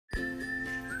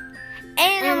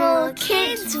Animal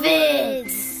Kids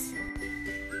Vids.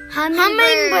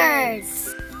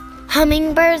 Hummingbirds.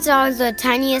 Hummingbirds are the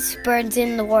tiniest birds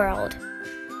in the world.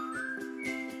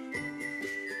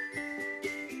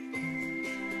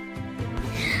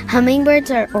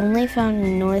 Hummingbirds are only found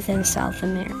in North and South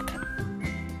America.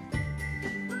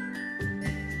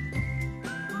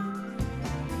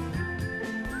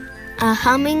 A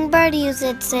hummingbird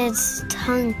uses its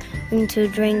tongue to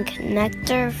drink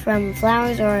nectar from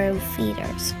flowers or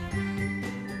feeders.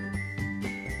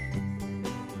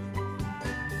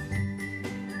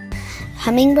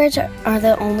 Hummingbirds are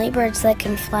the only birds that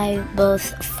can fly both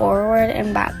forward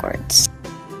and backwards.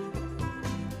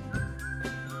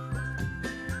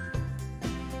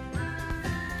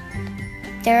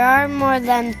 There are more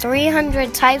than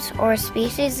 300 types or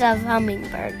species of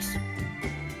hummingbirds.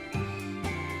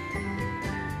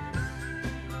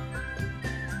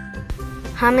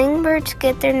 Hummingbirds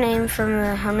get their name from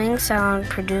the humming sound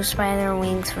produced by their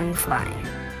wings when flying.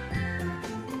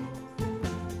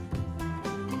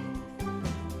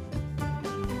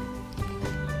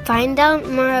 Find out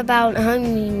more about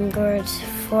hummingbirds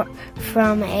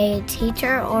from a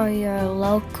teacher or your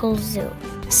local zoo.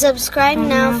 Subscribe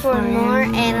now for more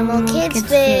Animal Kids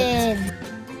Vids.